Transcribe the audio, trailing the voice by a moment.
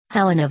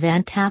How an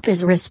event app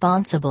is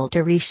responsible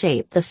to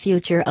reshape the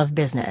future of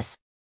business.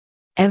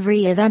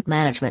 Every event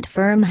management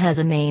firm has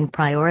a main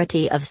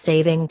priority of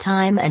saving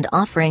time and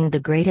offering the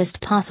greatest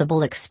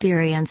possible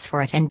experience for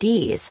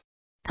attendees.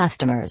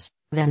 Customers,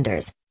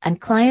 vendors, and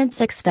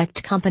clients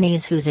expect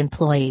companies whose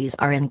employees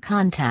are in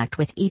contact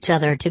with each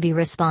other to be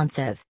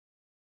responsive.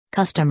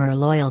 Customer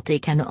loyalty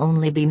can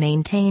only be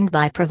maintained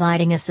by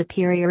providing a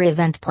superior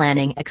event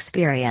planning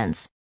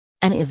experience.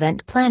 An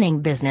event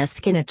planning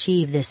business can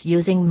achieve this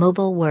using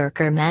mobile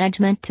worker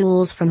management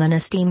tools from an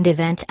esteemed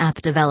event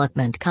app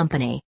development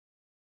company.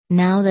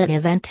 Now that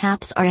event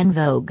apps are in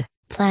vogue,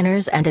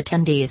 planners and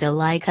attendees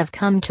alike have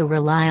come to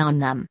rely on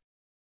them.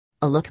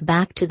 A look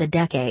back to the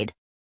decade.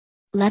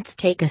 Let's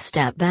take a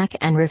step back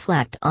and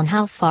reflect on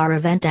how far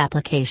event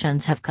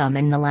applications have come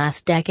in the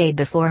last decade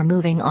before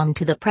moving on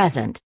to the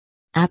present.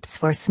 Apps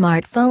for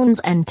smartphones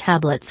and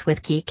tablets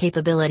with key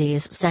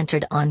capabilities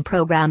centered on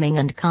programming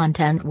and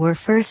content were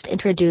first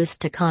introduced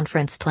to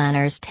conference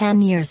planners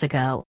 10 years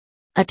ago.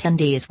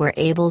 Attendees were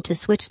able to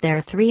switch their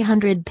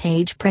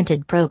 300-page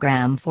printed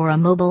program for a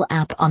mobile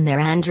app on their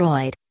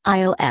Android,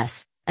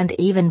 iOS, and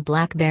even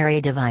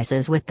BlackBerry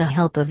devices with the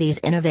help of these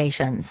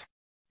innovations.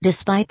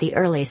 Despite the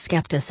early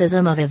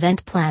skepticism of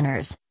event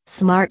planners,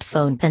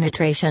 smartphone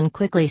penetration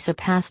quickly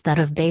surpassed that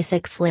of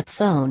basic flip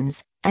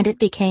phones, and it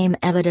became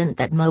evident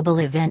that mobile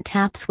event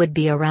apps would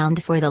be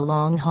around for the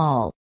long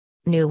haul.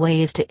 New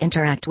ways to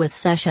interact with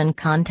session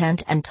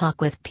content and talk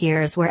with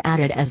peers were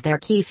added as their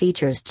key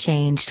features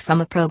changed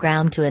from a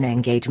program to an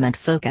engagement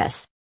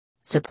focus.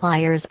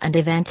 Suppliers and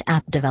event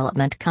app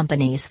development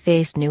companies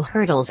faced new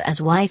hurdles as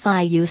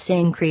Wi-Fi use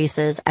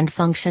increases and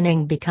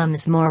functioning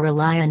becomes more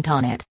reliant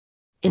on it.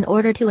 In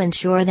order to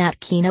ensure that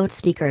keynote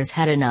speakers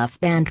had enough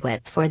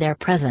bandwidth for their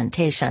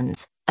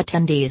presentations,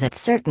 attendees at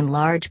certain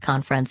large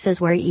conferences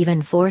were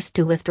even forced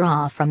to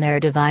withdraw from their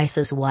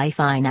devices'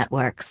 Wi-Fi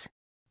networks.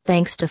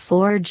 Thanks to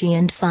 4G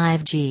and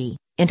 5G,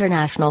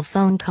 international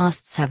phone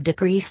costs have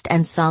decreased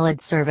and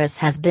solid service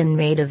has been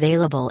made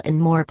available in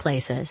more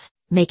places,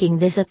 making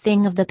this a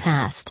thing of the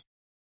past.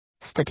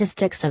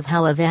 Statistics of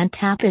how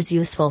event app is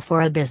useful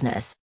for a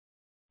business.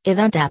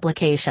 Event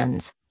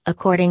applications,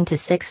 according to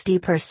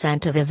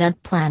 60% of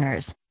event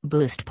planners,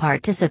 boost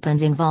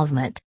participant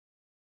involvement.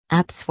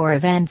 Apps for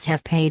events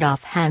have paid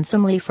off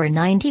handsomely for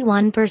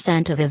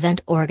 91% of event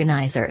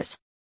organizers.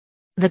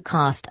 The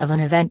cost of an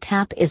event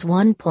app is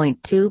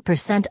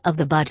 1.2% of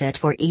the budget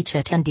for each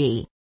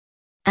attendee.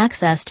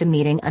 Access to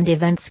meeting and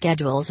event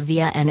schedules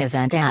via an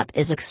event app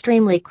is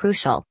extremely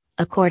crucial,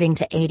 according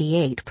to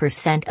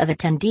 88% of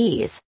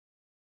attendees.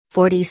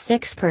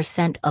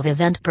 46% of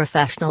event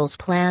professionals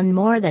plan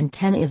more than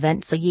 10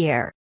 events a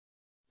year.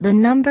 The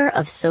number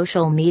of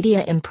social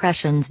media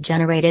impressions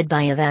generated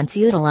by events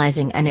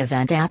utilizing an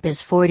event app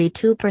is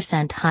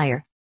 42%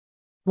 higher.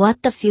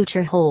 What the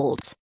future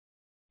holds.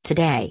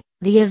 Today,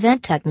 the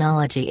event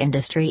technology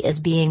industry is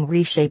being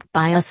reshaped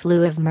by a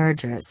slew of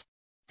mergers.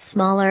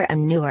 Smaller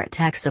and newer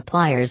tech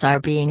suppliers are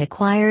being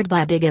acquired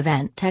by big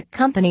event tech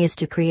companies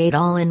to create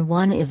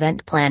all-in-one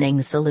event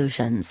planning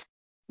solutions.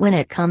 When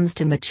it comes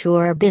to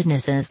mature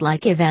businesses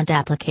like event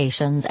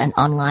applications and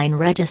online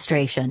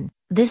registration,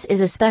 this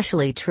is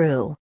especially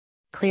true.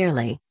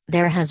 Clearly,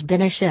 there has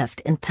been a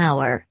shift in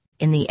power.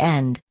 In the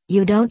end,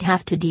 you don't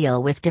have to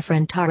deal with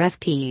different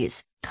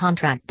RFPs,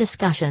 contract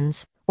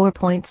discussions, or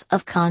points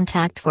of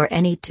contact for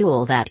any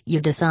tool that you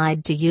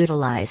decide to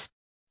utilize.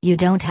 You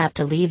don't have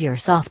to leave your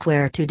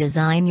software to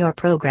design your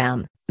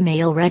program,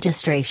 mail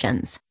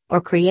registrations,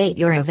 or create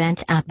your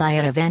event app by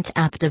an event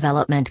app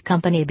development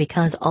company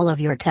because all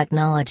of your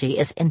technology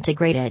is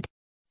integrated.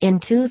 In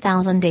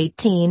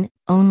 2018,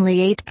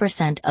 only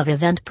 8% of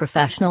event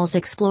professionals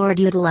explored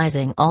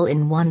utilizing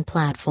all-in-one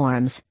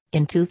platforms.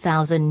 In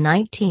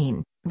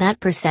 2019, that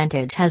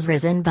percentage has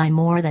risen by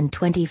more than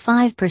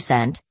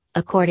 25%,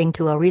 according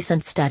to a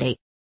recent study.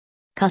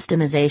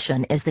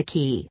 Customization is the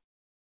key.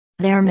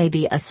 There may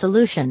be a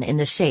solution in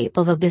the shape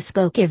of a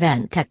bespoke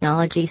event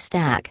technology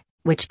stack,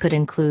 which could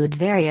include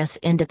various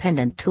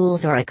independent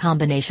tools or a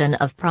combination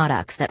of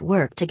products that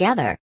work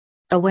together.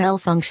 A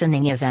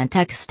well-functioning event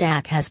tech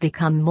stack has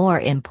become more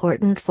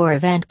important for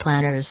event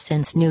planners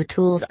since new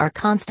tools are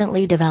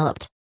constantly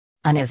developed.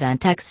 An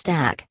event tech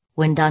stack,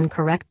 when done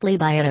correctly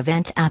by an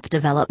event app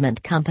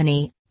development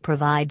company,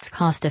 provides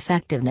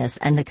cost-effectiveness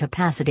and the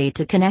capacity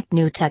to connect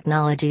new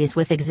technologies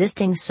with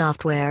existing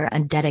software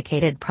and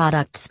dedicated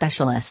product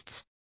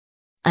specialists.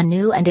 A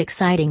new and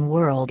exciting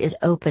world is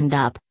opened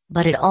up,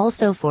 but it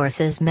also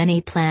forces many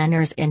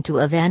planners into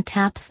event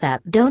apps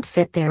that don't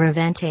fit their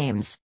event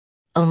aims.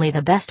 Only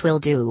the best will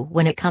do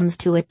when it comes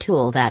to a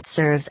tool that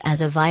serves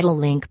as a vital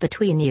link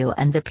between you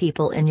and the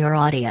people in your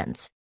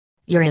audience.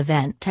 Your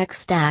event tech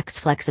stack's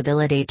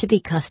flexibility to be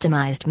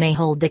customized may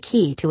hold the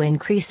key to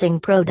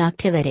increasing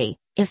productivity,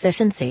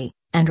 efficiency,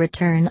 and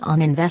return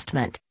on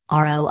investment,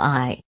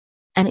 ROI.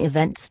 An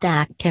event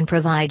stack can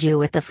provide you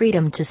with the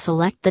freedom to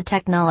select the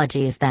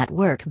technologies that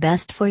work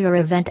best for your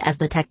event as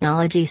the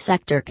technology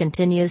sector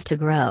continues to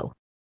grow.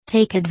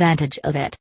 Take advantage of it.